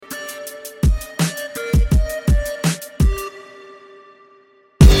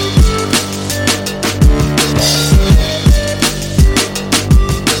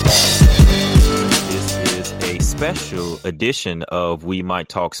special edition of We Might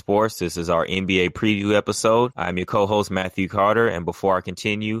Talk Sports. This is our NBA preview episode. I'm your co-host, Matthew Carter, and before I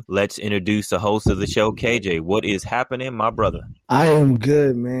continue, let's introduce the host of the show, KJ. What is happening, my brother? I am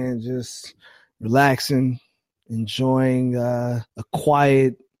good, man. Just relaxing, enjoying a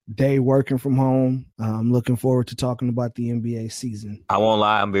quiet day working from home. I'm looking forward to talking about the NBA season. I won't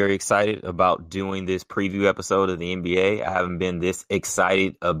lie, I'm very excited about doing this preview episode of the NBA. I haven't been this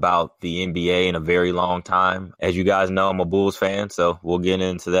excited about the NBA in a very long time. As you guys know, I'm a Bulls fan, so we'll get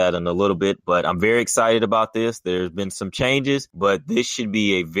into that in a little bit, but I'm very excited about this. There's been some changes, but this should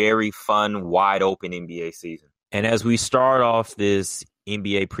be a very fun, wide open NBA season. And as we start off this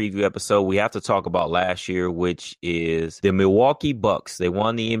NBA preview episode, we have to talk about last year, which is the Milwaukee Bucks. They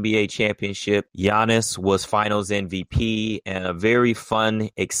won the NBA championship. Giannis was finals MVP and a very fun,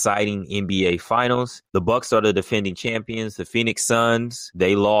 exciting NBA finals. The Bucks are the defending champions. The Phoenix Suns,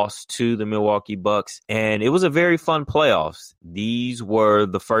 they lost to the Milwaukee Bucks, and it was a very fun playoffs. These were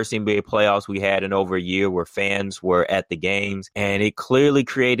the first NBA playoffs we had in over a year where fans were at the games, and it clearly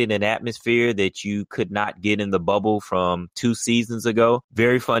created an atmosphere that you could not get in the bubble from 2 seasons ago.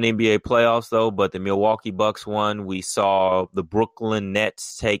 Very fun NBA playoffs, though, but the Milwaukee Bucks won. We saw the Brooklyn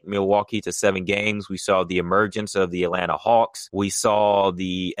Nets take Milwaukee to 7 games. We saw the emergence of the Atlanta Hawks. We saw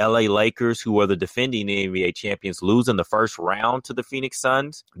the LA Lakers, who are the defending NBA champions, lose in the first round to the Phoenix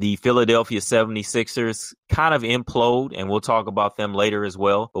Suns. The Philadelphia 76ers kind of implode, and we'll talk about them later as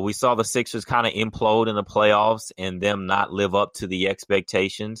well. But we saw the Sixers kind of implode in the playoffs and them not live up to the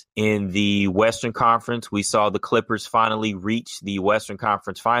expectations. In the Western Conference, we saw the Clippers finally reach the Western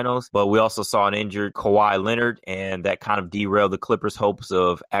Conference Finals, but we also saw an injured Kawhi Leonard, and that kind of derailed the Clippers' hopes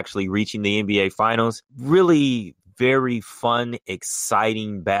of actually reaching the NBA Finals. Really very fun,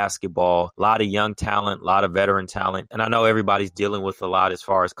 exciting basketball. A lot of young talent, a lot of veteran talent. And I know everybody's dealing with a lot as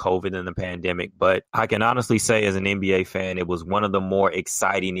far as COVID and the pandemic, but I can honestly say as an NBA fan, it was one of the more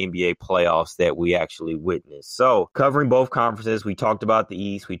exciting NBA playoffs that we actually witnessed. So covering both conferences, we talked about the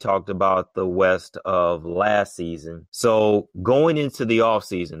East, we talked about the West of last season. So going into the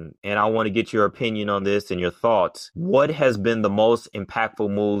offseason, and I want to get your opinion on this and your thoughts, what has been the most impactful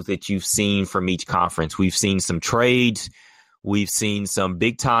moves that you've seen from each conference? We've seen some trades. We've seen some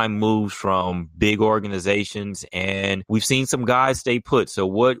big time moves from big organizations, and we've seen some guys stay put. So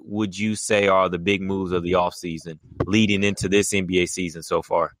what would you say are the big moves of the offseason leading into this NBA season so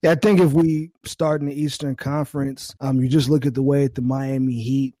far? Yeah, I think if we start in the Eastern Conference, you just look at the way the Miami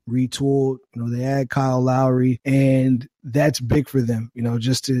Heat retooled. They had Kyle Lowry, and that's big for them,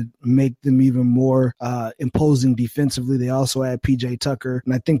 just to make them even more imposing defensively. They also had PJ Tucker,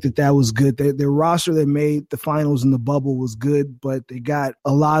 and I think that was good. Their roster that made the finals in the bubble was good, but they got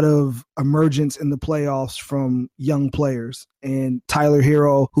a lot of emergence in the playoffs from young players. And Tyler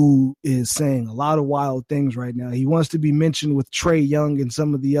Hero, who is saying a lot of wild things right now. He wants to be mentioned with Trae Young and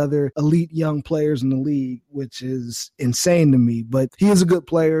some of the other elite young players in the league, which is insane to me. But he is a good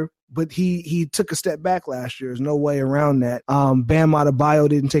player. But he took a step back last year. There's no way around that. Bam Adebayo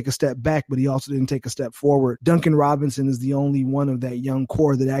didn't take a step back, but he also didn't take a step forward. Duncan Robinson is the only one of that young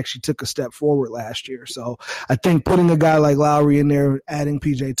core that actually took a step forward last year. So I think putting a guy like Lowry in there, adding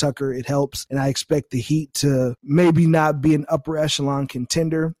PJ Tucker, it helps. And I expect the Heat to maybe not be an upper echelon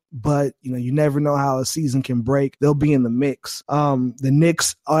contender, but you never know how a season can break. They'll be in the mix. The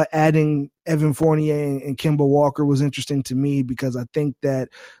Knicks adding Evan Fournier and Kemba Walker was interesting to me because I think that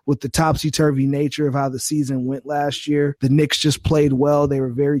with the topsy-turvy nature of how the season went last year, the Knicks just played well. They were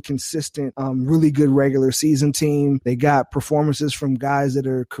very consistent, really good regular season team. They got performances from guys that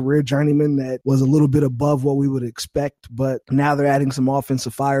are career journeymen that was a little bit above what we would expect, but now they're adding some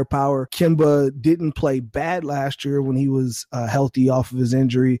offensive firepower. Kemba didn't play bad last year when he was healthy off of his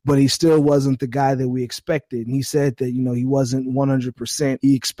injury, but he still wasn't the guy that we expected. And he said that, he wasn't 100%.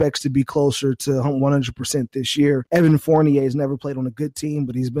 He expects to be closer to 100% this year. Evan Fournier has never played on a good team,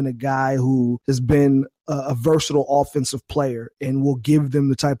 but he's been a guy who has been a versatile offensive player and will give them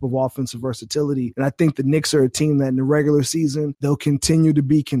the type of offensive versatility. And I think the Knicks are a team that in the regular season, they'll continue to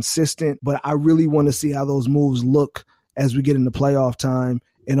be consistent, but I really want to see how those moves look as we get into playoff time.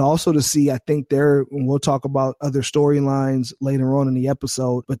 And also to see, I think and we'll talk about other storylines later on in the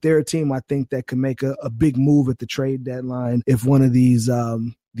episode, but they're a team I think that can make a big move at the trade deadline if one of these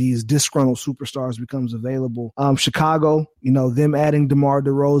disgruntled superstars becomes available. Chicago, them adding DeMar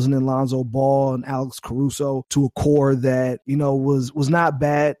DeRozan and Lonzo Ball and Alex Caruso to a core that, was not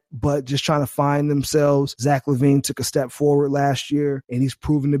bad. but just trying to find themselves. Zach LaVine took a step forward last year, and he's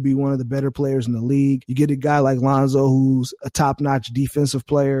proven to be one of the better players in the league. You get a guy like Lonzo, who's a top-notch defensive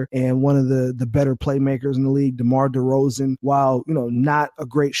player and one of the better playmakers in the league. DeMar DeRozan, while not a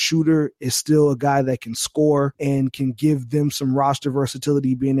great shooter, is still a guy that can score and can give them some roster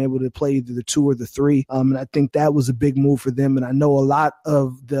versatility, being able to play either the 2 or the 3. And I think that was a big move for them. And I know a lot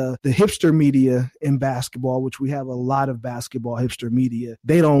of the hipster media in basketball, which we have a lot of basketball hipster media,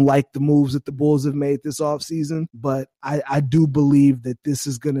 they don't like the moves that the Bulls have made this offseason. But I do believe that this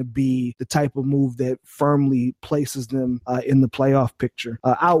is going to be the type of move that firmly places them in the playoff picture.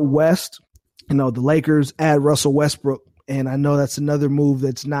 Out west, the Lakers add Russell Westbrook. And I know that's another move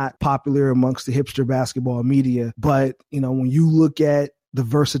that's not popular amongst the hipster basketball media. But, when you look at the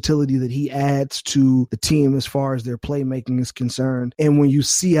versatility that he adds to the team as far as their playmaking is concerned, and when you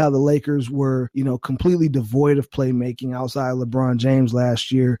see how the Lakers were, completely devoid of playmaking outside LeBron James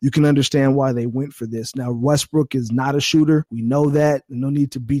last year, you can understand why they went for this. Now, Westbrook is not a shooter. We know that. No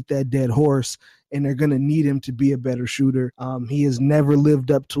need to beat that dead horse. And they're going to need him to be a better shooter. He has never lived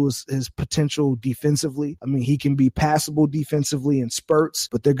up to his potential defensively. I mean, he can be passable defensively in spurts,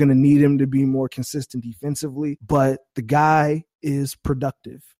 but they're going to need him to be more consistent defensively. But the guy is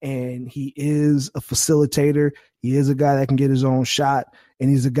productive, and he is a facilitator. He is a guy that can get his own shot,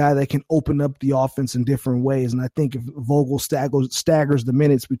 and he's a guy that can open up the offense in different ways. And I think if Vogel staggers the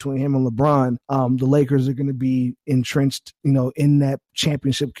minutes between him and LeBron, the Lakers are going to be entrenched, in that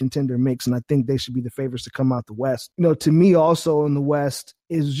championship contender mix. And I think they should be the favorites to come out the West. To me also in the West,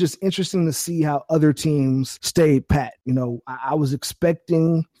 it's just interesting to see how other teams stayed pat. I was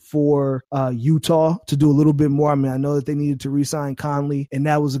expecting for Utah to do a little bit more. I mean, I know that they needed to re-sign Conley, and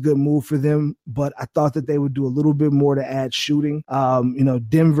that was a good move for them, but I thought that they would do a little bit more to add shooting.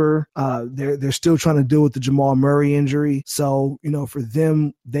 Denver, they're still trying to deal with the Jamal Murray injury. So, for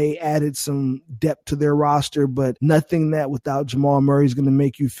them, they added some depth to their roster, but nothing that without Jamal Murray is going to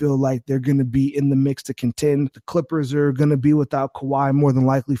make you feel like they're going to be in the mix to contend. The Clippers are going to be without Kawhi more than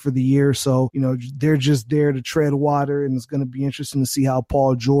likely for the year. So, they're just there to tread water, and it's going to be interesting to see how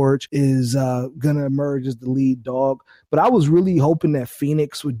Paul George is going to emerge as the lead dog. But I was really hoping that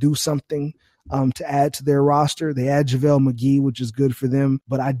Phoenix would do something to add to their roster. They add JaVale McGee, which is good for them,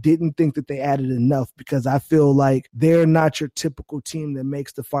 but I didn't think that they added enough, because I feel like they're not your typical team that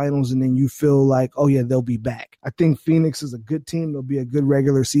makes the finals and then you feel like, oh yeah, they'll be back. I think Phoenix is a good team. They'll be a good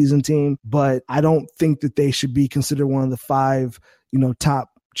regular season team, but I don't think that they should be considered one of the 5, top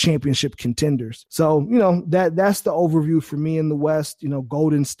championship contenders. So, that's the overview for me in the West.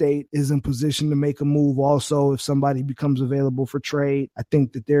 Golden State is in position to make a move also if somebody becomes available for trade. I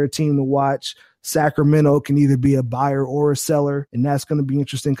think that they're a team to watch. Sacramento can either be a buyer or a seller, and that's going to be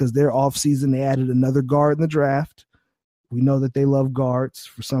interesting because their offseason, they added another guard in the draft. We know that they love guards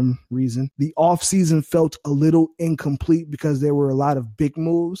for some reason. The offseason felt a little incomplete because there were a lot of big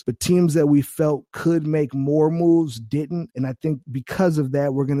moves, but teams that we felt could make more moves didn't. And I think because of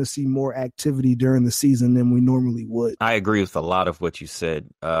that, we're going to see more activity during the season than we normally would. I agree with a lot of what you said.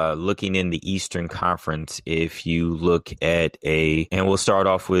 Looking in the Eastern Conference, if you look at and we'll start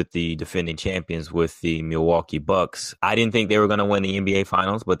off with the defending champions with the Milwaukee Bucks. I didn't think they were going to win the NBA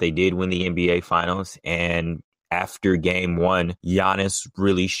Finals, but they did win the NBA Finals. And after game 1, Giannis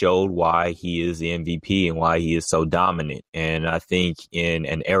really showed why he is the MVP and why he is so dominant. And I think in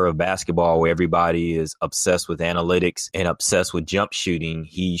an era of basketball where everybody is obsessed with analytics and obsessed with jump shooting,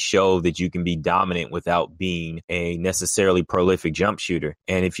 he showed that you can be dominant without being a necessarily prolific jump shooter.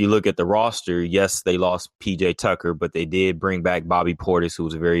 And if you look at the roster, yes, they lost PJ Tucker, but they did bring back Bobby Portis, who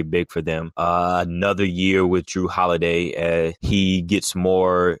was very big for them. Another year with Drew Holiday, he gets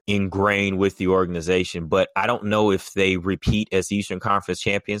more ingrained with the organization, but I don't know if they repeat as Eastern Conference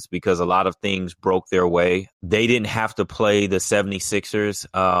champions because a lot of things broke their way. They didn't have to play the 76ers.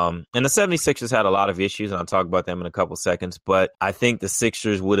 And the 76ers had a lot of issues, and I'll talk about them in a couple seconds. But I think the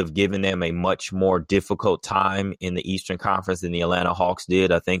Sixers would have given them a much more difficult time in the Eastern Conference than the Atlanta Hawks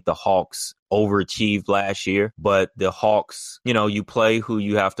did. I think the Hawks overachieved last year, but the Hawks, you play who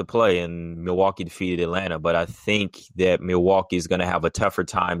you have to play, and Milwaukee defeated Atlanta. But I think that Milwaukee is going to have a tougher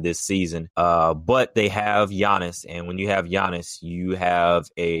time this season. But they have Giannis, and when you have Giannis, you have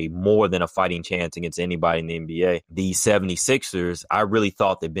a more than a fighting chance against anybody in the NBA. The 76ers, I really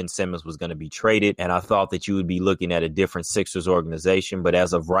thought that Ben Simmons was going to be traded, and I thought that you would be looking at a different Sixers organization. But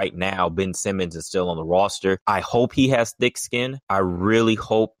as of right now, Ben Simmons is still on the roster. I hope he has thick skin. I really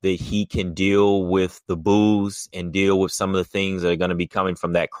hope that he can deal with the boos and deal with some of the things that are going to be coming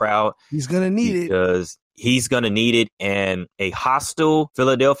from that crowd. He's going to need it. Because he's going to need it. And a hostile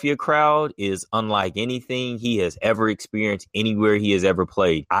Philadelphia crowd is unlike anything he has ever experienced anywhere he has ever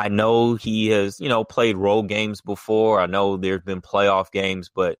played. I know he has, played road games before. I know there's been playoff games,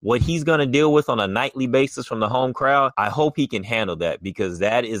 but what he's going to deal with on a nightly basis from the home crowd, I hope he can handle that, because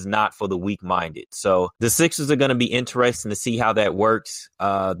that is not for the weak-minded. So the Sixers are going to be interesting to see how that works.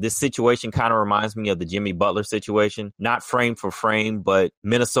 This situation kind of reminds me of the Jimmy Butler situation, not frame for frame, but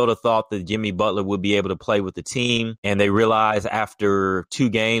Minnesota thought that Jimmy Butler would be able to play with the team, and they realized after 2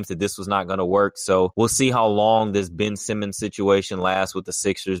 games that this was not going to work. So we'll see how long this Ben Simmons situation lasts with the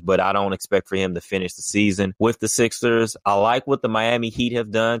Sixers, but I don't expect for him to finish the season with the Sixers. I like what the Miami Heat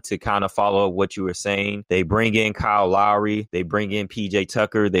have done to kind of follow up what you were saying. They bring in Kyle Lowry, they bring in PJ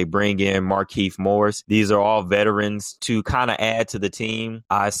Tucker, they bring in Markieff Morris. These are all veterans to kind of add to the team.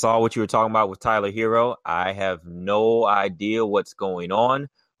 I saw what you were talking about with Tyler Hero. I have no idea what's going on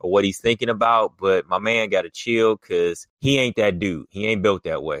or what he's thinking about, but my man got to chill, because he ain't that dude. He ain't built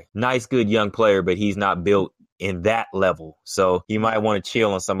that way. Nice, good young player, but he's not built in that level. So you might want to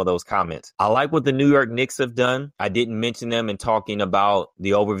chill on some of those comments. I like what the New York Knicks have done. I didn't mention them in talking about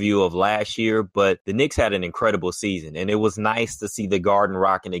the overview of last year, but the Knicks had an incredible season, and it was nice to see the Garden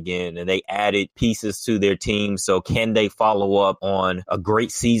rocking again, and they added pieces to their team. So can they follow up on a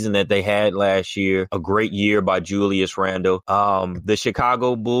great season that they had last year, a great year by Julius Randle? The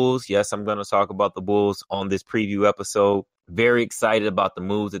Chicago Bulls, yes, I'm going to talk about the Bulls on this preview episode. Very excited about the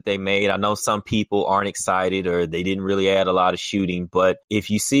moves that they made. I know some people aren't excited, or they didn't really add a lot of shooting, but if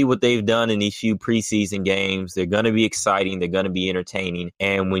you see what they've done in these few preseason games, they're going to be exciting. They're going to be entertaining.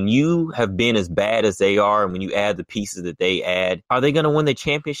 And when you have been as bad as they are, and when you add the pieces that they add, are they going to win the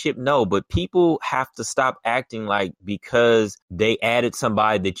championship? No, but people have to stop acting like because they added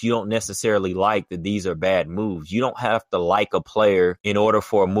somebody that you don't necessarily like, that these are bad moves. You don't have to like a player in order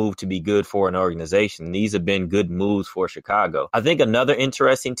for a move to be good for an organization. These have been good moves for Chicago. I think another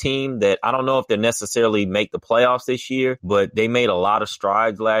interesting team that I don't know if they necessarily make the playoffs this year, but they made a lot of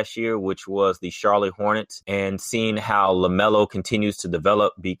strides last year, which was the Charlotte Hornets, and seeing how LaMelo continues to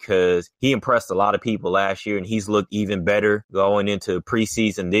develop, because he impressed a lot of people last year and he's looked even better going into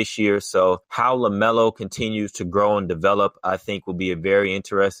preseason this year. So how LaMelo continues to grow and develop, I think will be a very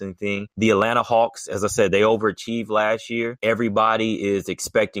interesting thing. The Atlanta Hawks, as I said, they overachieved last year. Everybody is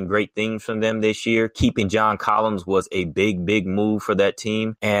expecting great things from them this year. Keeping John Collins was a big move for that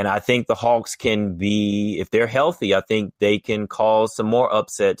team. And I think the Hawks can be, if they're healthy, I think they can cause some more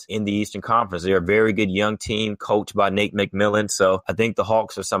upsets in the Eastern Conference. They're a very good young team coached by Nate McMillan. So I think the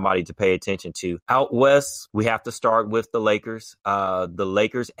Hawks are somebody to pay attention to. Out west, we have to start with the Lakers. The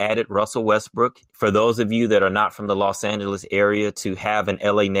Lakers added Russell Westbrook. For those of you that are not from the Los Angeles area, to have an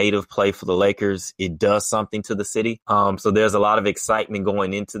LA native play for the Lakers, it does something to the city. So there's a lot of excitement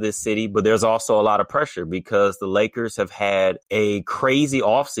going into this city, but there's also a lot of pressure, because the Lakers have had a crazy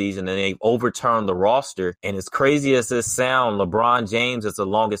offseason and they've overturned the roster. And as crazy as this sounds, LeBron James is the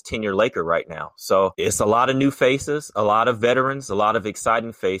longest tenured Laker right now. So it's a lot of new faces, a lot of veterans, a lot of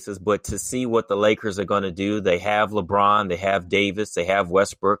exciting faces. But to see what the Lakers are going to do, they have LeBron, they have Davis, they have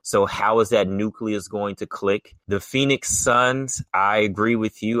Westbrook. So how is that nucleus going to click? The Phoenix Suns, I agree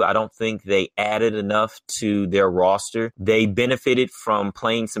with you. I don't think they added enough to their roster. They benefited from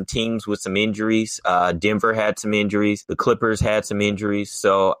playing some teams with some injuries. Denver had some injuries. The Clippers had some injuries.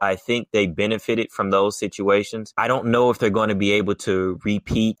 So I think they benefited from those situations. I don't know if they're going to be able to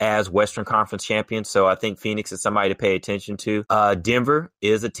repeat as Western Conference champions. So I think Phoenix is somebody to pay attention to. Denver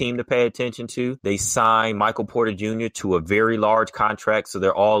is a team to pay attention to. They signed Michael Porter Jr. to a very large contract, so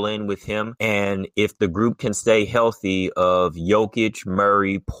they're all in with him. And if the group can stay healthy of Jokic,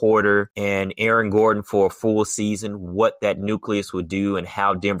 Murray, Porter, and Aaron Gordon for a full season, what that nucleus would do and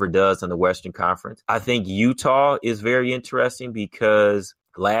how Denver does in the Western Conference. I think Utah is very interesting, because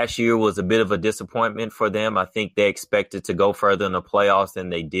last year was a bit of a disappointment for them. I think they expected to go further in the playoffs than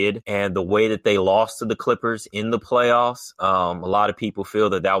they did. And the way that they lost to the Clippers in the playoffs, a lot of people feel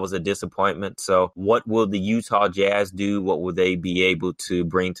that that was a disappointment. So what will the Utah Jazz do? What will they be able to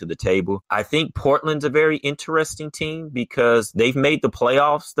bring to the table? I think Portland's a very interesting team, because they've made the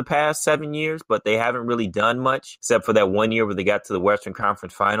playoffs the past 7 years, but they haven't really done much except for that 1 year where they got to the Western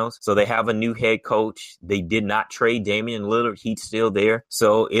Conference Finals. So they have a new head coach. They did not trade Damian Lillard. He's still there.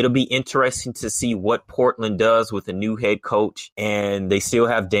 So it'll be interesting to see what Portland does with a new head coach. And they still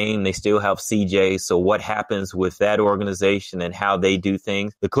have Dame, they still have CJ. So what happens with that organization and how they do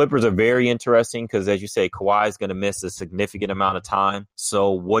things? The Clippers are very interesting because, as you say, Kawhi is going to miss a significant amount of time.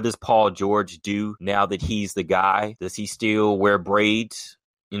 So what does Paul George do now that he's the guy? Does he still wear braids,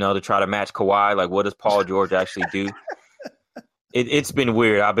 to try to match Kawhi? Like, what does Paul George actually do? It's been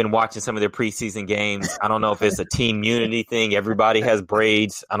weird. I've been watching some of their preseason games. I don't know if it's a team unity thing. Everybody has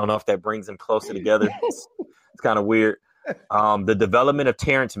braids. I don't know if that brings them closer together. It's kind of weird. The development of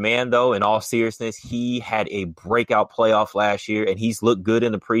Terrence Mann, though, in all seriousness, he had a breakout playoff last year, and he's looked good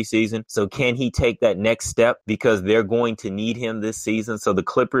in the preseason. So can he take that next step? Because they're going to need him this season. So the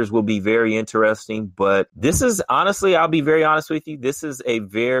Clippers will be very interesting. But this is, honestly, I'll be very honest with you, this is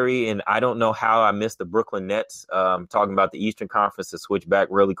and I don't know how I missed the Brooklyn Nets. Talking about the Eastern Conference, to switch back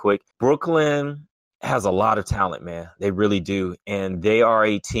really quick. Brooklyn has a lot of talent, man. They really do. And they are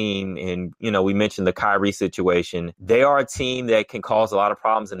a team, and, we mentioned the Kyrie situation. They are a team that can cause a lot of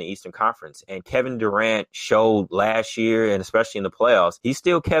problems in the Eastern Conference. And Kevin Durant showed last year, and especially in the playoffs, he's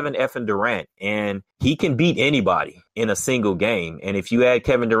still Kevin effing Durant. And he can beat anybody in a single game. And if you add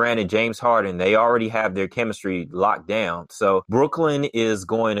Kevin Durant and James Harden, they already have their chemistry locked down. So Brooklyn is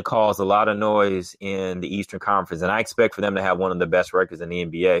going to cause a lot of noise in the Eastern Conference. And I expect for them to have one of the best records in the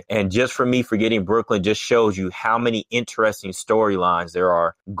NBA. And just for me forgetting Brooklyn just shows you how many interesting storylines there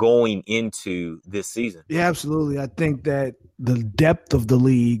are going into this season. Yeah, absolutely. I think that the depth of the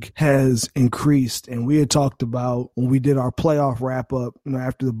league has increased. And we had talked about when we did our playoff wrap up,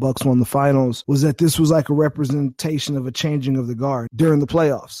 after the Bucks won the finals, was that this was like a representation of a changing of the guard during the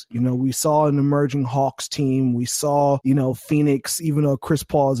playoffs. We saw an emerging Hawks team. We saw, Phoenix, even though Chris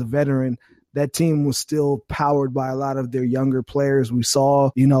Paul is a veteran, that team was still powered by a lot of their younger players. We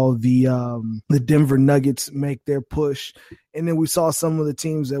saw, the Denver Nuggets make their push. And then we saw some of the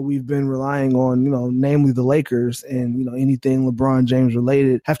teams that we've been relying on, namely the Lakers and, anything LeBron James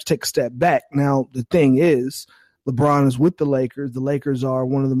related, have to take a step back. Now, the thing is, LeBron is with the Lakers. The Lakers are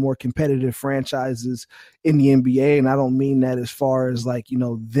one of the more competitive franchises in the NBA. And I don't mean that as far as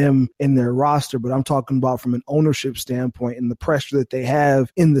them in their roster, but I'm talking about from an ownership standpoint and the pressure that they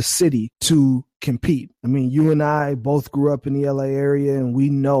have in the city to compete. I mean, you and I both grew up in the LA area, and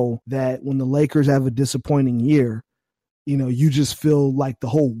we know that when the Lakers have a disappointing year, you just feel like the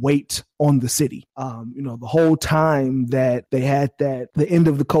whole weight on the city. The whole time that they had the end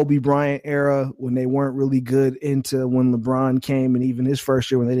of the Kobe Bryant era, when they weren't really good, into when LeBron came, and even his first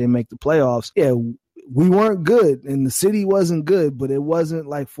year when they didn't make the playoffs. Yeah, we weren't good and the city wasn't good, but it wasn't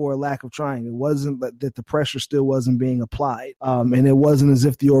like for a lack of trying. It wasn't that the pressure still wasn't being applied. And it wasn't as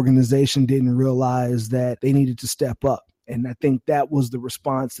if the organization didn't realize that they needed to step up. And I think that was the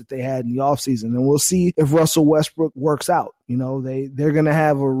response that they had in the offseason. And we'll see if Russell Westbrook works out. They're going to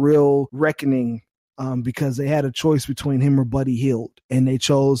have a real reckoning because they had a choice between him or Buddy Hield, and they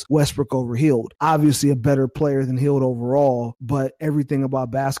chose Westbrook over Hield. Obviously a better player than Hield overall, but everything about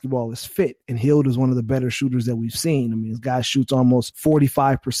basketball is fit, and Hield is one of the better shooters that we've seen. I mean, this guy shoots almost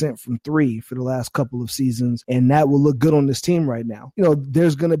 45% from three for the last couple of seasons, and that will look good on this team right now.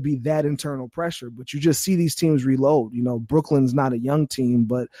 There's going to be that internal pressure, but you just see these teams reload. Brooklyn's not a young team,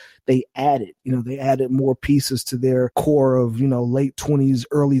 but they added more pieces to their core of, late 20s,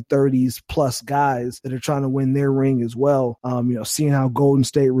 early 30s plus guys that are trying to win their ring as well. Seeing how Golden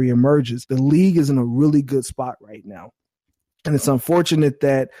State reemerges. The league is in a really good spot right now. And it's unfortunate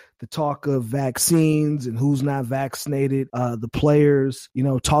that the talk of vaccines and who's not vaccinated, the players,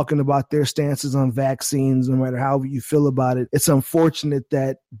 talking about their stances on vaccines, no matter how you feel about it, it's unfortunate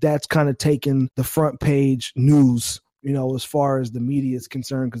that that's kind of taken the front page news, as far as the media is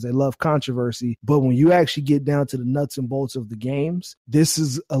concerned, because they love controversy. But when you actually get down to the nuts and bolts of the games, this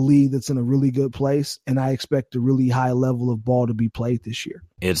is a league that's in a really good place, and I expect a really high level of ball to be played this year.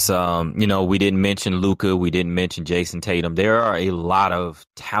 It's, we didn't mention Luka. We didn't mention Jason Tatum. There are a lot of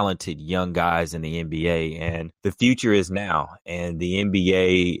talented young guys in the NBA, and the future is now. And the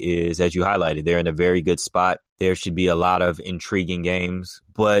NBA is, as you highlighted, they're in a very good spot. There should be a lot of intriguing games,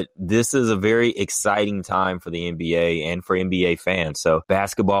 but this is a very exciting time for the NBA and for NBA fans. So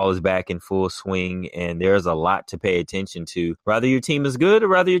basketball is back in full swing, and there's a lot to pay attention to. Whether your team is good or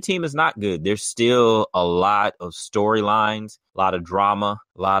whether your team is not good, there's still a lot of storylines, a lot of drama,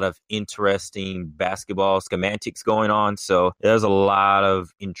 a lot of interesting basketball schematics going on. So there's a lot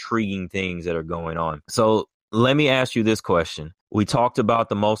of intriguing things that are going on. So let me ask you this question. We talked about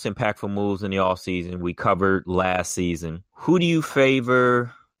the most impactful moves in the offseason. We covered last season. Who do you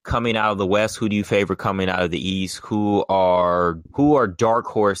favor coming out of the West? Who do you favor coming out of the East? Who are dark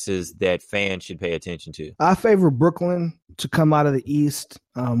horses that fans should pay attention to? I favor Brooklyn to come out of the East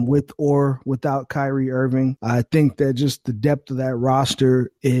with or without Kyrie Irving. I think that just the depth of that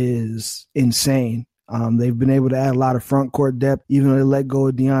roster is insane. They've been able to add a lot of front court depth, even though they let go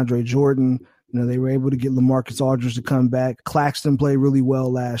of DeAndre Jordan. You know, they were able to get LaMarcus Aldridge to come back. Claxton played really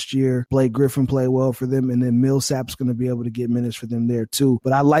well last year. Blake Griffin played well for them. And then Millsap's going to be able to get minutes for them there too.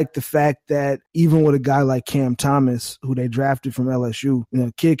 But I like the fact that even with a guy like Cam Thomas, who they drafted from LSU, you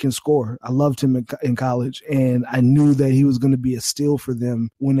know, kid can score. I loved him in college, and I knew that he was going to be a steal for them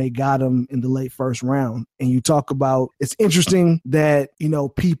when they got him in the late first round. And you talk about, it's interesting that, you know,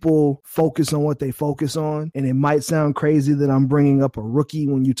 people focus on what they focus on. And it might sound crazy that I'm bringing up a rookie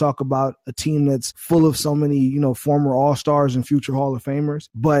when you talk about a team that's full of so many, you know, former All-Stars and future Hall of Famers.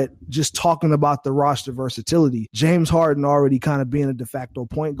 But just talking about the roster versatility, James Harden already kind of being a de facto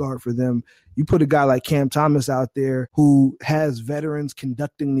point guard for them. You put a guy like Cam Thomas out there who has veterans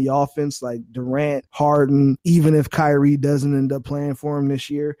conducting the offense like Durant, Harden, even if Kyrie doesn't end up playing for him this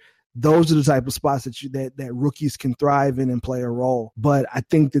year. Those are the type of spots that rookies can thrive in and play a role. But I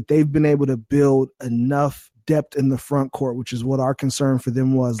think that they've been able to build enough depth in the front court, which is what our concern for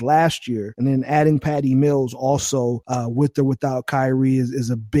them was last year. And then adding Patty Mills also with or without Kyrie is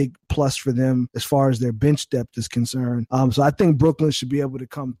a big plus for them as far as their bench depth is concerned. So I think Brooklyn should be able to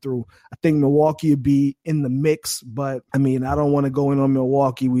come through. I think Milwaukee would be in the mix, but I mean, I don't want to go in on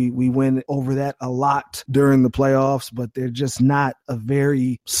Milwaukee. We went over that a lot during the playoffs, but they're just not a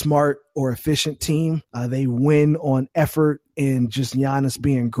very smart or efficient team. They win on effort and just Giannis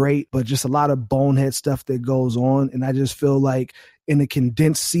being great, but just a lot of bonehead stuff that goes on. And I just feel like in a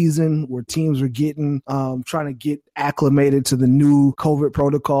condensed season where teams are getting, trying to get acclimated to the new COVID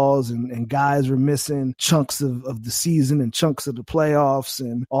protocols and guys were missing chunks of the season and chunks of the playoffs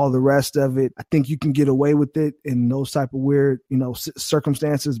and all the rest of it. I think you can get away with it in those type of weird, you know,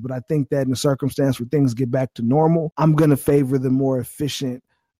 circumstances. But I think that in a circumstance where things get back to normal, I'm going to favor the more efficient,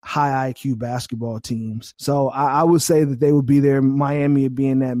 high IQ basketball teams. So I would say that they would be there. Miami would be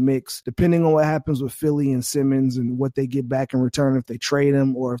in that mix, depending on what happens with Philly and Simmons and what they get back in return, if they trade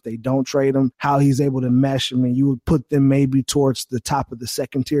him or if they don't trade him, how he's able to mesh. I mean, you would put them maybe towards the top of the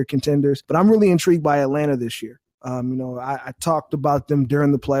second tier contenders, but I'm really intrigued by Atlanta this year. You know, I talked about them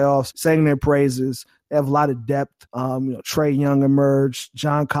during the playoffs, saying their praises. They have a lot of depth. You know, Trae Young emerged,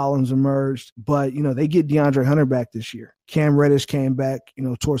 John Collins emerged, but, you know, they get DeAndre Hunter back this year. Cam Reddish came back, you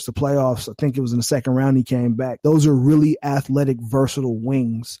know, towards the playoffs. I think it was in the second round he came back. Those are really athletic, versatile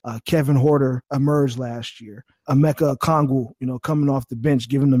wings. Kevin Huerter emerged last year. Emeka Okongwu, you know, coming off the bench,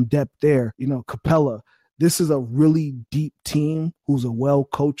 giving them depth there. You know, Capella. This is a really deep team who's a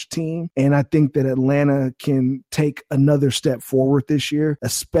well-coached team. And I think that Atlanta can take another step forward this year,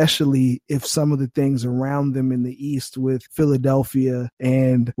 especially if some of the things around them in the East with Philadelphia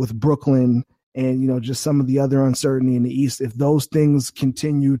and with Brooklyn and, you know, just some of the other uncertainty in the East, if those things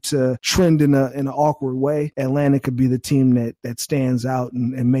continue to trend in an awkward way, Atlanta could be the team that stands out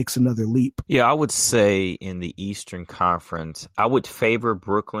and makes another leap. Yeah, I would say in the Eastern Conference, I would favor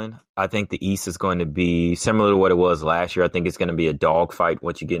Brooklyn. I think the East is going to be similar to what it was last year. I think it's going to be a dogfight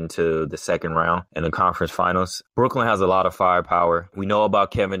once you get into the second round and the conference finals. Brooklyn has a lot of firepower. We know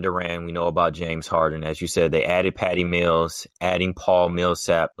about Kevin Durant. We know about James Harden. As you said, they added Patty Mills, adding Paul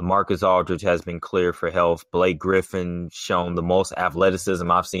Millsap. LaMarcus Aldridge has been clear for health. Blake Griffin shown the most athleticism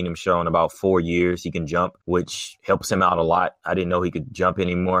I've seen him show in about 4 years. He can jump, which helps him out a lot. I didn't know he could jump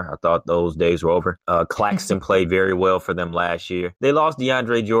anymore. I thought those days were over. Claxton played very well for them last year. They lost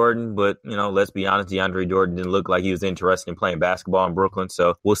DeAndre Jordan, but, you know, let's be honest, DeAndre Jordan didn't look like he was interested in playing basketball in Brooklyn.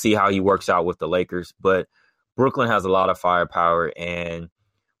 So we'll see how he works out with the Lakers. But Brooklyn has a lot of firepower, and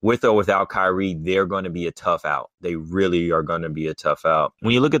with or without Kyrie, they're going to be a tough out. They really are going to be a tough out.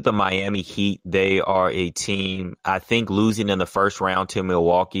 When you look at the Miami Heat, they are a team, I think, losing in the first round to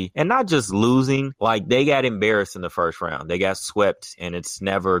Milwaukee. And not just losing, like they got embarrassed in the first round. They got swept, and it's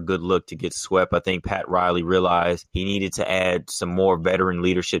never a good look to get swept. I think Pat Riley realized he needed to add some more veteran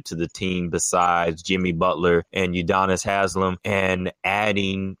leadership to the team besides Jimmy Butler and Udonis Haslem, and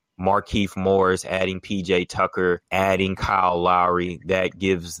adding Markieff Morris, adding PJ Tucker, adding Kyle Lowry. That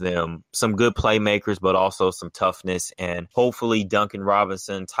gives them some good playmakers, but also some toughness. And hopefully Duncan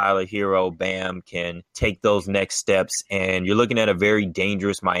Robinson, Tyler Hero, Bam can take those next steps. And you're looking at a very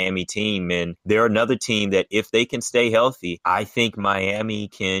dangerous Miami team. And they're another team that if they can stay healthy, I think Miami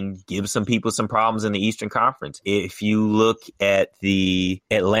can give some people some problems in the Eastern Conference. If you look at the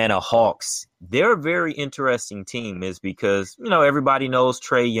Atlanta Hawks, they're a very interesting team, is because, you know, everybody knows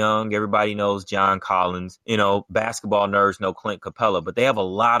Trae Young, everybody knows John Collins, you know, basketball nerds know Clint Capella, but they have a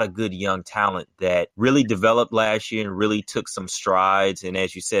lot of good young talent that really developed last year and really took some strides. And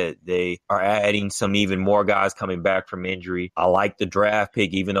as you said, they are adding some even more guys coming back from injury. I like the draft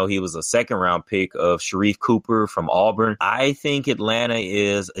pick, even though he was a second round pick, of Sharif Cooper from Auburn. I think Atlanta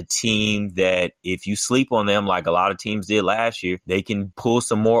is a team that if you sleep on them, like a lot of teams did last year, they can pull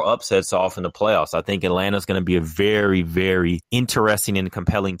some more upsets off in the the playoffs. I think Atlanta's going to be a very, very interesting and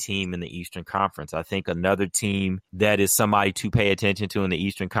compelling team in the Eastern Conference. I think another team that is somebody to pay attention to in the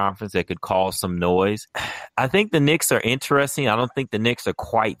Eastern Conference that could cause some noise. I think the Knicks are interesting. I don't think the Knicks are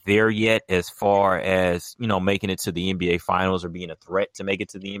quite there yet as far as, making it to the NBA Finals or being a threat to make it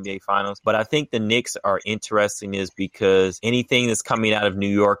to the NBA Finals. But I think the Knicks are interesting is because anything that's coming out of New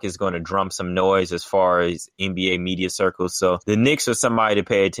York is going to drum some noise as far as NBA media circles. So the Knicks are somebody to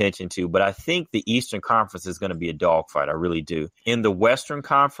pay attention to. But I think the Eastern Conference is going to be a dogfight. I really do. In the Western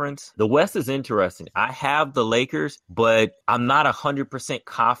Conference, the West is interesting. I have the Lakers, but I'm not 100%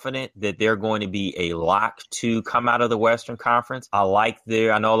 confident that they're going to be a lock to come out of the Western Conference.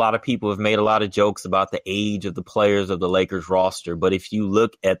 I know a lot of people have made a lot of jokes about the age of the players of the Lakers roster, but if you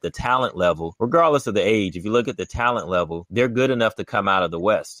look at the talent level, regardless of the age, if you look at the talent level, they're good enough to come out of the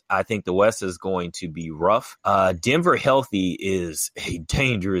West. I think the West is going to be rough. Denver healthy is a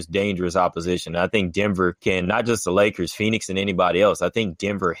dangerous opposition. I think Denver can, not just the Lakers, Phoenix, and anybody else. I think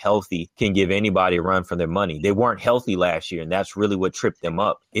Denver healthy can give anybody a run for their money. They weren't healthy last year, and that's really what tripped them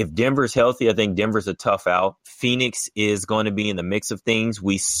up. If Denver's healthy, I think Denver's a tough out. Phoenix is going to be in the mix of things.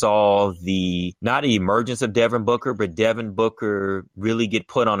 We saw not the emergence of Devin Booker, but Devin Booker really get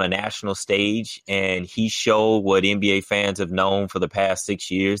put on a national stage, and he showed what NBA fans have known for the past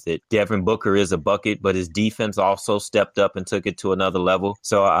 6 years, that Devin Booker is a bucket, but his defense also stepped up and took it to another level.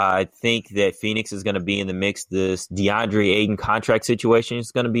 So I think that Phoenix is going to be in the mix. This DeAndre Ayton contract situation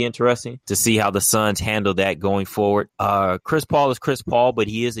is going to be interesting to see how the Suns handle that going forward. Chris Paul is Chris Paul, but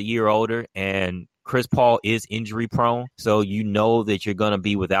he is a year older, and Chris Paul is injury prone, so you know that you're going to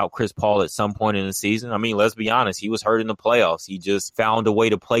be without Chris Paul at some point in the season. I mean, let's be honest. He was hurt in the playoffs. He just found a way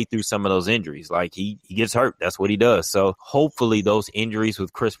to play through some of those injuries. Like, he gets hurt. That's what he does. So hopefully those injuries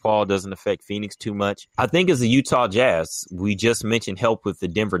with Chris Paul doesn't affect Phoenix too much. I think as the Utah Jazz, we just mentioned help with the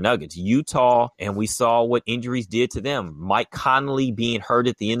Denver Nuggets. Utah, and we saw what injuries did to them. Mike Conley being hurt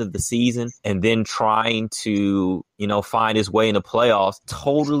at the end of the season and then trying to find his way in the playoffs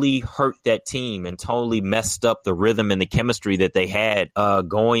totally hurt that team and totally messed up the rhythm and the chemistry that they had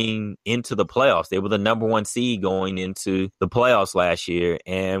going into the playoffs. They were the number 1 seed going into the playoffs last year.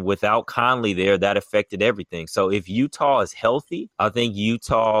 And without Conley there, that affected everything. So if Utah is healthy, I think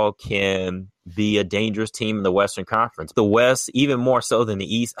Utah can be a dangerous team in the Western Conference. The West, even more so than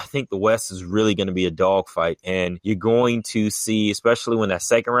the East, I think the West is really going to be a dogfight. And you're going to see, especially when that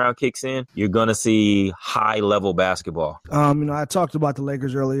second round kicks in, you're going to see high-level basketball. I talked about the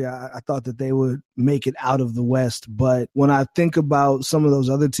Lakers earlier. I thought that they would make it out of the West. But when I think about some of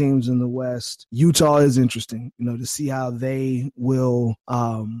those other teams in the West, Utah is interesting, to see how they will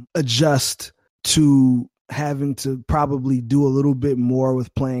adjust to having to probably do a little bit more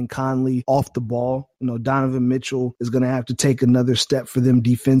with playing Conley off the ball. Donovan Mitchell is going to have to take another step for them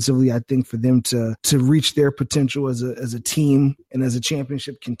defensively. I think for them to reach their potential as a team and as a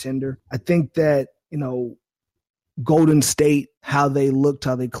championship contender. I think that, Golden State, how they looked,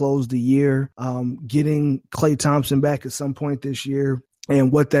 how they closed the year, getting Klay Thompson back at some point this year,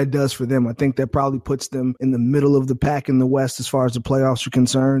 and what that does for them. I think that probably puts them in the middle of the pack in the West as far as the playoffs are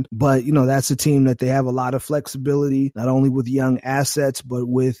concerned. But, that's a team that they have a lot of flexibility, not only with young assets, but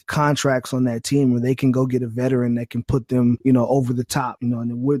with contracts on that team where they can go get a veteran that can put them, over the top,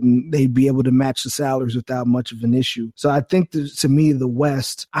 and they'd be able to match the salaries without much of an issue. So I think to me, the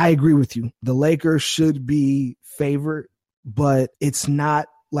West, I agree with you. The Lakers should be favored, but it's not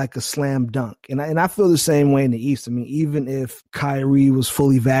like a slam dunk. And I feel the same way in the East. I mean, even if Kyrie was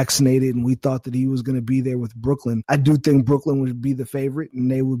fully vaccinated and we thought that he was going to be there with Brooklyn, I do think Brooklyn would be the favorite and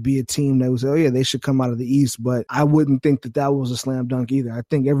they would be a team that would say, oh yeah, they should come out of the East. But I wouldn't think that was a slam dunk either. I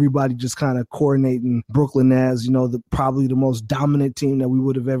think everybody just kind of coordinating Brooklyn as, probably the most dominant team that we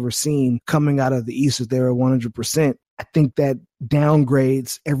would have ever seen coming out of the East if they were 100%. I think that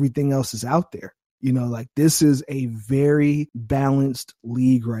downgrades everything else is out there. This is a very balanced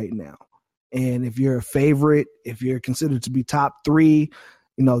league right now. And if you're a favorite, if you're considered to be top 3,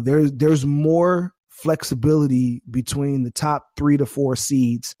 there's more flexibility between the top 3 to 4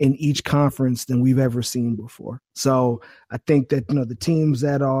 seeds in each conference than we've ever seen before. So I think that, the teams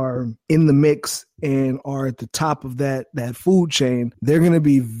that are in the mix and are at the top of that food chain, they're going to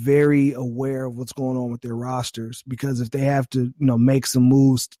be very aware of what's going on with their rosters, because if they have to, make some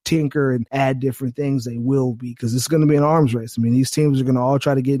moves to tinker and add different things, they will be, because it's going to be an arms race. I mean, these teams are going to all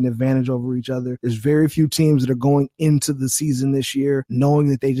try to get an advantage over each other. There's very few teams that are going into the season this year knowing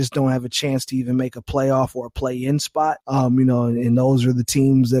that they just don't have a chance to even make a playoff or a play-in spot. And those are the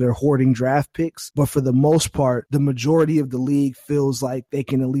teams that are hoarding draft picks. But for the most part, part, the majority of the league feels like they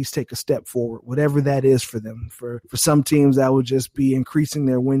can at least take a step forward, whatever that is for them. For some teams, that would just be increasing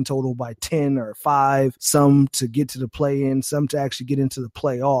their win total by 10 or 5, some to get to the play-in, some to actually get into the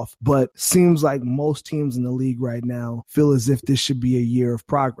playoff. But seems like most teams in the league right now feel as if this should be a year of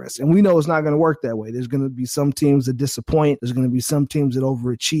progress. And we know it's not going to work that way. There's going to be some teams that disappoint. There's going to be some teams that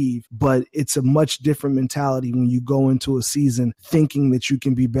overachieve. But it's a much different mentality when you go into a season thinking that you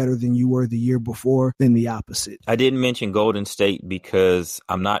can be better than you were the year before than the opposite. I didn't mention Golden State because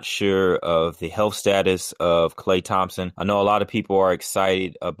I'm not sure of the health status of Klay Thompson. I know a lot of people are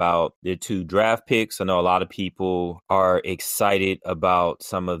excited about their 2 draft picks. I know a lot of people are excited about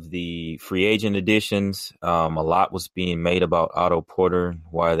some of the free agent additions. A lot was being made about Otto Porter,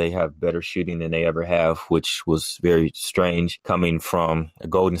 why they have better shooting than they ever have, which was very strange coming from a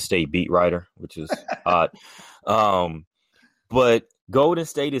Golden State beat writer, which is odd. But Golden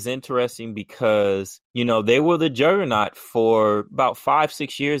State is interesting because, you know, they were the juggernaut for about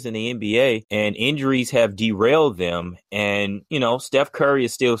 5-6 years in the NBA, and injuries have derailed them. And, you know, Steph Curry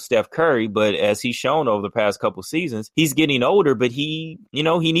is still Steph Curry, but as he's shown over the past couple seasons, he's getting older, but he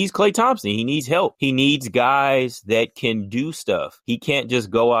needs Klay Thompson. He needs help. He needs guys that can do stuff. He can't just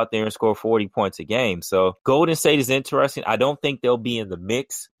go out there and score 40 points a game. So Golden State is interesting. I don't think they'll be in the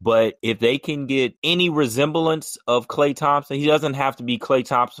mix, but if they can get any resemblance of Klay Thompson, he doesn't have to be Klay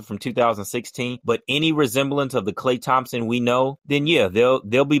Thompson from 2016, but any resemblance of the Klay Thompson we know, then yeah,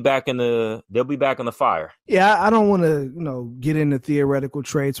 they'll be back in the fire. Yeah, I don't want to, get into theoretical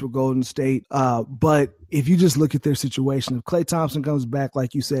traits with Golden State, but if you just look at their situation, if Klay Thompson comes back,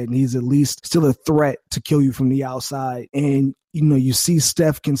 like you said, and he's at least still a threat to kill you from the outside, and you see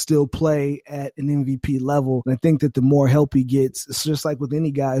Steph can still play at an MVP level. And I think that the more help he gets, it's just like with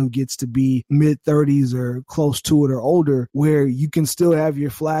any guy who gets to be mid-30s or close to it or older, where you can still have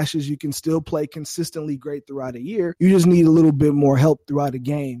your flashes, you can still play consistently great throughout a year. You just need a little bit more help throughout a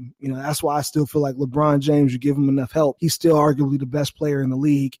game. That's why I still feel like LeBron James, you give him enough help, he's still arguably the best player in the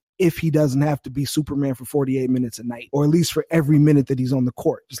league, if he doesn't have to be Superman for 48 minutes a night, or at least for every minute that he's on the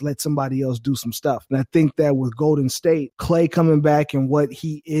court. Just let somebody else do some stuff. And I think that with Golden State, Klay coming back and what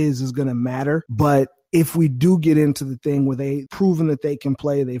he is going to matter. But if we do get into the thing where they've proven that they can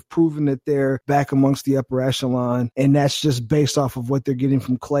play, they've proven that they're back amongst the upper echelon, and that's just based off of what they're getting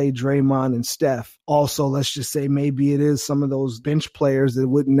from Klay, Draymond, and Steph. Also, let's just say maybe it is some of those bench players that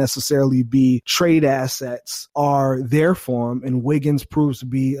wouldn't necessarily be trade assets are there for him, and Wiggins proves to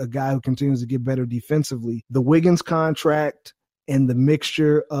be a guy who continues to get better defensively. The Wiggins contract and the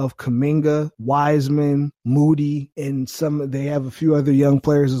mixture of Kuminga, Wiseman, Moody, and they have a few other young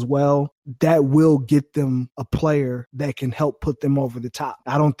players as well, that will get them a player that can help put them over the top.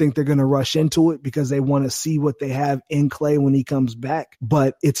 I don't think they're going to rush into it because they want to see what they have in Klay when he comes back,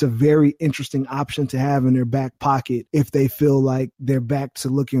 but it's a very interesting option to have in their back pocket if they feel like they're back to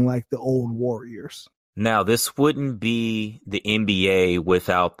looking like the old Warriors. Now, this wouldn't be the NBA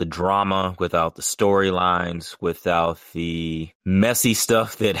without the drama, without the storylines, without the messy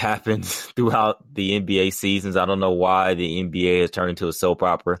stuff that happens throughout the NBA seasons. I don't know why the NBA has turned into a soap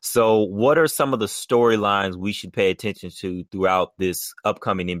opera. So what are some of the storylines we should pay attention to throughout this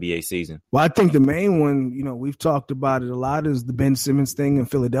upcoming NBA season? Well, I think the main one, we've talked about it a lot, is the Ben Simmons thing in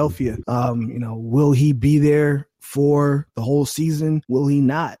Philadelphia. Will he be there for the whole season? Will he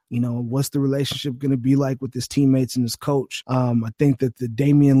not? What's the relationship going to be like with his teammates and his coach? I think that the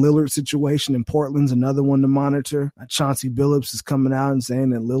Damian Lillard situation in Portland's another one to monitor. Chauncey Billups is coming out and saying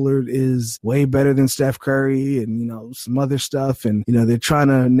that Lillard is way better than Steph Curry and, some other stuff. And, they're trying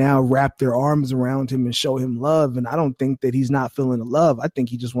to now wrap their arms around him and show him love. And I don't think that he's not feeling the love. I think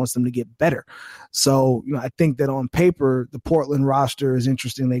he just wants them to get better. So, I think that on paper, the Portland roster is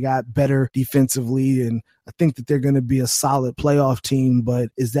interesting. They got better defensively, and I think that they're going to be a solid playoff team, but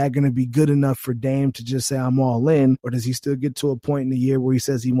is that going to be good enough for Dame to just say, I'm all in, or does he still get to a point in the year where he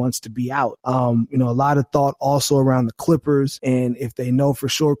says he wants to be out? A lot of thought also around the Clippers, and if they know for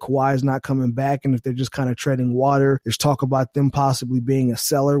sure Kawhi is not coming back, and if they're just kind of treading water, there's talk about them possibly being a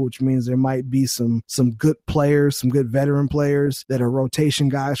seller, which means there might be some good players, some good veteran players that are rotation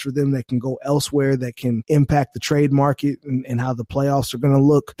guys for them that can go elsewhere, that can impact the trade market and how the playoffs are going to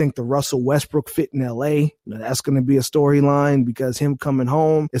look. I think the Russell Westbrook fit in LA. That's going to be a storyline because him coming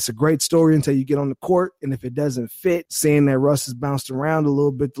home, it's a great story until you get on the court. And if it doesn't fit, saying that Russ has bounced around a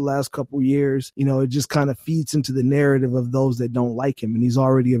little bit the last couple of years, it just kind of feeds into the narrative of those that don't like him. And he's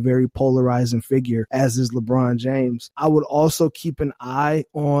already a very polarizing figure, as is LeBron James. I would also keep an eye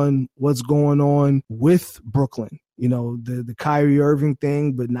on what's going on with Brooklyn. the Kyrie Irving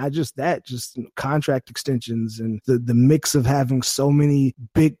thing, but not just that, just contract extensions and the mix of having so many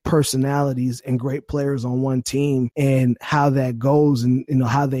big personalities and great players on one team, and how that goes, and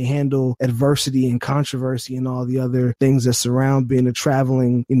how they handle adversity and controversy and all the other things that surround being a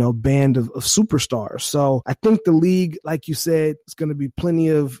traveling band of superstars. So I think the league, like you said, it's going to be plenty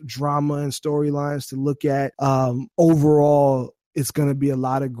of drama and storylines to look at. Overall, it's going to be a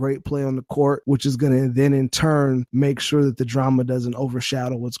lot of great play on the court, which is going to then in turn make sure that the drama doesn't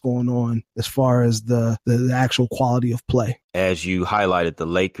overshadow what's going on as far as the actual quality of play. As you highlighted, the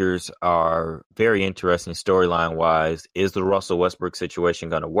Lakers are very interesting storyline wise. Is the Russell Westbrook situation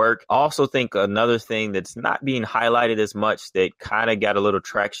going to work? I also think another thing that's not being highlighted as much that kind of got a little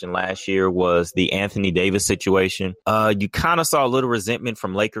traction last year was the Anthony Davis situation. You kind of saw a little resentment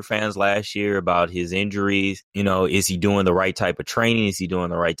from Laker fans last year about his injuries. Is he doing the right type of training? Is he doing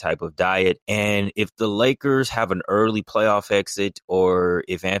the right type of diet? And if the Lakers have an early playoff exit, or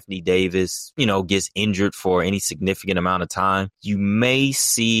if Anthony Davis, gets injured for any significant amount of time, you may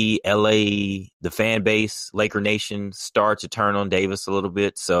see LA, the fan base, Laker Nation, start to turn on Davis a little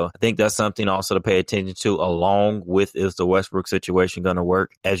bit. So I think that's something also to pay attention to, along with, is the Westbrook situation going to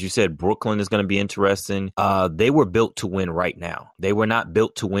work? As you said, Brooklyn is going to be interesting. They were built to win right now. They were not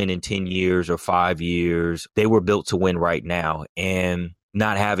built to win in 10 years or 5 years. They were built to win right now. And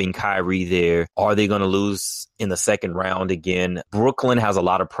not having Kyrie there, are they going to lose in the second round again? Brooklyn has a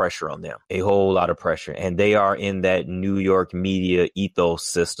lot of pressure on them, a whole lot of pressure, and they are in that New York media ethos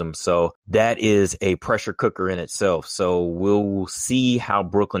system. So that is a pressure cooker in itself. So we'll see how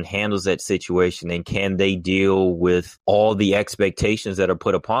Brooklyn handles that situation, and can they deal with all the expectations that are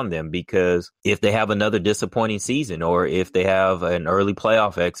put upon them? Because if they have another disappointing season, or if they have an early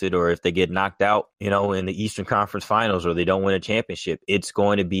playoff exit, or if they get knocked out, in the Eastern Conference Finals, or they don't win a championship, it's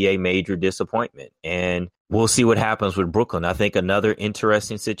going to be a major disappointment. And we'll see what happens with Brooklyn. I think another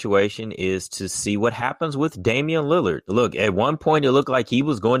interesting situation is to see what happens with Damian Lillard. Look, at one point it looked like he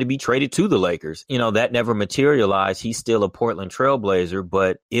was going to be traded to the Lakers. That never materialized. He's still a Portland Trailblazer,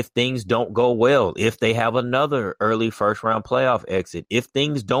 but if things don't go well, if they have another early first round playoff exit, if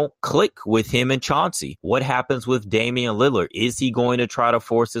things don't click with him and Chauncey, what happens with Damian Lillard? Is he going to try to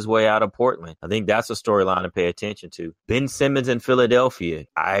force his way out of Portland? I think that's a storyline to pay attention to. Ben Simmons in Philadelphia.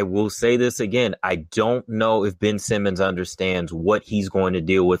 I will say this again. I don't know if Ben Simmons understands what he's going to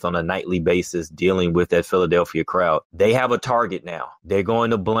deal with on a nightly basis dealing with that Philadelphia crowd. They have a target now. They're going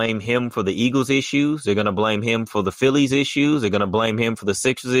to blame him for the Eagles issues. They're going to blame him for the Phillies issues. They're going to blame him for the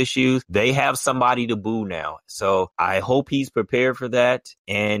Sixers issues. They have somebody to boo now. So I hope he's prepared for that.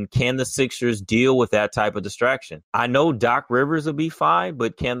 And can the Sixers deal with that type of distraction? I know Doc Rivers will be fine,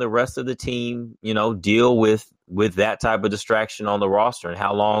 but can the rest of the team, deal with that type of distraction on the roster? And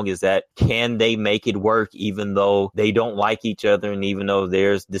how long is that? Can they make it work even though they don't like each other, and even though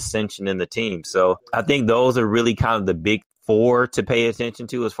there's dissension in the team? So I think those are really kind of the big four to pay attention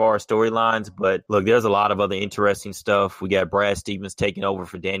to as far as storylines. But look, there's a lot of other interesting stuff. We got Brad Stevens taking over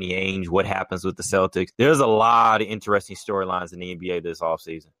for Danny Ainge. What happens with the Celtics? There's a lot of interesting storylines in the NBA this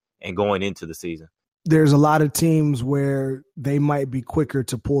offseason and going into the season. There's a lot of teams where they might be quicker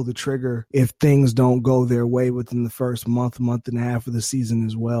to pull the trigger if things don't go their way within the first month and a half of the season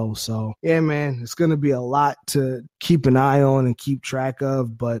as well. So, yeah, man, it's going to be a lot to keep an eye on and keep track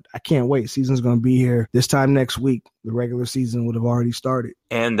of, but I can't wait. Season's going to be here this time next week. The regular season would have already started.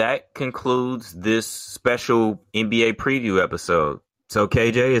 And that concludes this special NBA preview episode. So,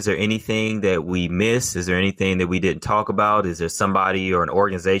 KJ, is there anything that we missed? Is there anything that we didn't talk about? Is there somebody or an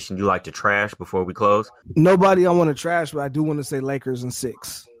organization you like to trash before we close? Nobody I want to trash, but I do want to say Lakers in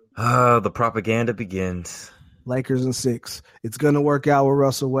 6. The propaganda begins. Lakers in 6. It's going to work out with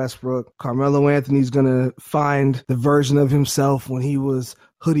Russell Westbrook. Carmelo Anthony's going to find the version of himself when he was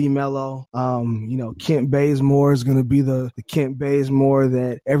Hoodie Melo. Kent Bazemore is going to be the Kent Bazemore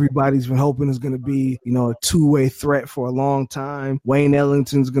that everybody's been hoping is going to be, a two-way threat for a long time. Wayne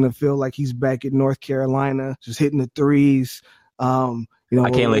Ellington's going to feel like he's back at North Carolina, just hitting the threes. I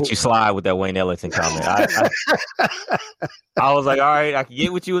can't let you slide with that Wayne Ellington comment. I was like, all right, I can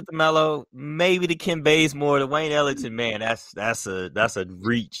get with you with the Melo, maybe the Kent Bazemore, the Wayne Ellington. Man, that's a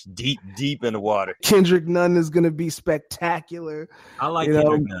reach deep in the water. Kendrick Nunn is going to be spectacular. I like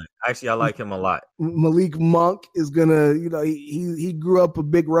Kendrick Nunn. Actually, I like him a lot. Malik Monk is gonna, he grew up a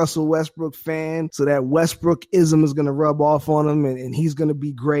big Russell Westbrook fan, so that Westbrookism is gonna rub off on him, and he's gonna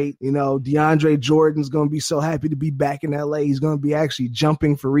be great. DeAndre Jordan's gonna be so happy to be back in LA. He's gonna be actually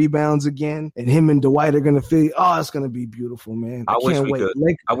jumping for rebounds again, and him and Dwight are gonna feel, it's gonna be beautiful, man. I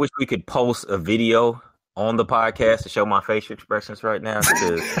wish we could post a video on the podcast to show my facial expressions right now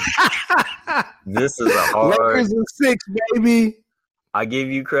because this is a hard. Lakers in 6, baby. I give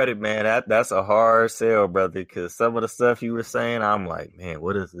you credit, man. That's a hard sell, brother, because some of the stuff you were saying, I'm like, man,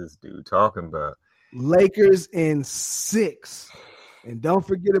 what is this dude talking about? Lakers in 6. And don't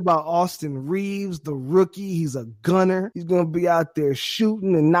forget about Austin Reeves, the rookie. He's a gunner. He's going to be out there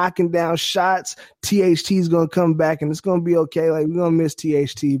shooting and knocking down shots. THT is going to come back, and it's going to be okay. Like, we're going to miss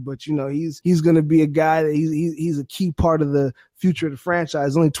THT, but, you know, he's going to be a guy that he's a key part of the future of the franchise.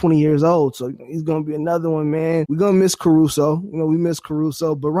 He's only 20 years old, so he's going to be another one, man. We're going to miss Caruso. You know, we miss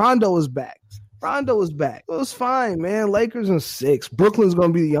Caruso, but Rondo is back. Rondo is back. It was fine, man. Lakers in 6. Brooklyn's going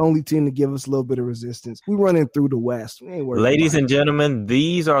to be the only team to give us a little bit of resistance. We're running through the West. We ain't worried. Ladies and gentlemen,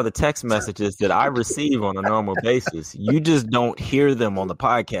 these are the text messages that I receive on a normal basis. You just don't hear them on the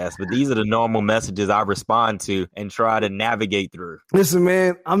podcast, but these are the normal messages I respond to and try to navigate through. Listen,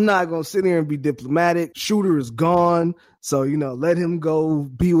 man, I'm not going to sit here and be diplomatic. Shooter is gone. So, you know, let him go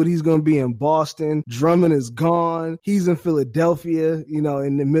be what he's going to be in Boston. Drummond is gone. He's in Philadelphia, you know,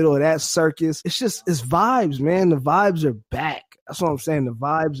 in the middle of that circus. It's vibes, man. The vibes are back. That's what I'm saying. The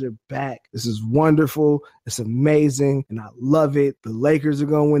vibes are back. This is wonderful. It's amazing, and I love it. The Lakers are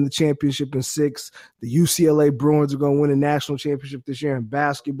going to win the championship in 6. The UCLA Bruins are going to win the national championship this year in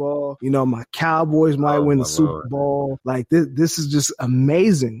basketball. You know, my Cowboys might win the Super Bowl. Like, this is just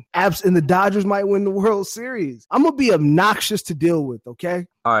amazing. And the Dodgers might win the World Series. I'm going to be obnoxious to deal with, okay?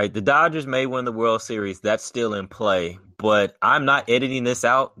 All right, the Dodgers may win the World Series. That's still in play. But I'm not editing this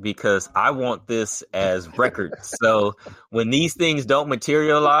out because I want this as record. So when these things don't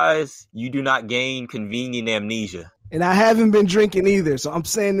materialize, you do not gain convenient amnesia. And I haven't been drinking either, so I'm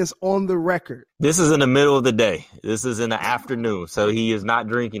saying this on the record. This is in the middle of the day. This is in the afternoon. So he is not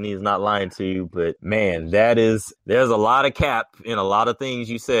drinking. He is not lying to you. But, man, there's a lot of cap in a lot of things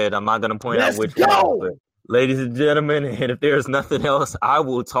you said. I'm not going to point out which one. But ladies and gentlemen, and if there's nothing else, I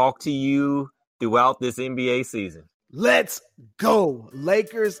will talk to you throughout this NBA season. Let's go.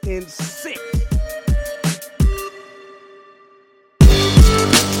 Lakers in 6.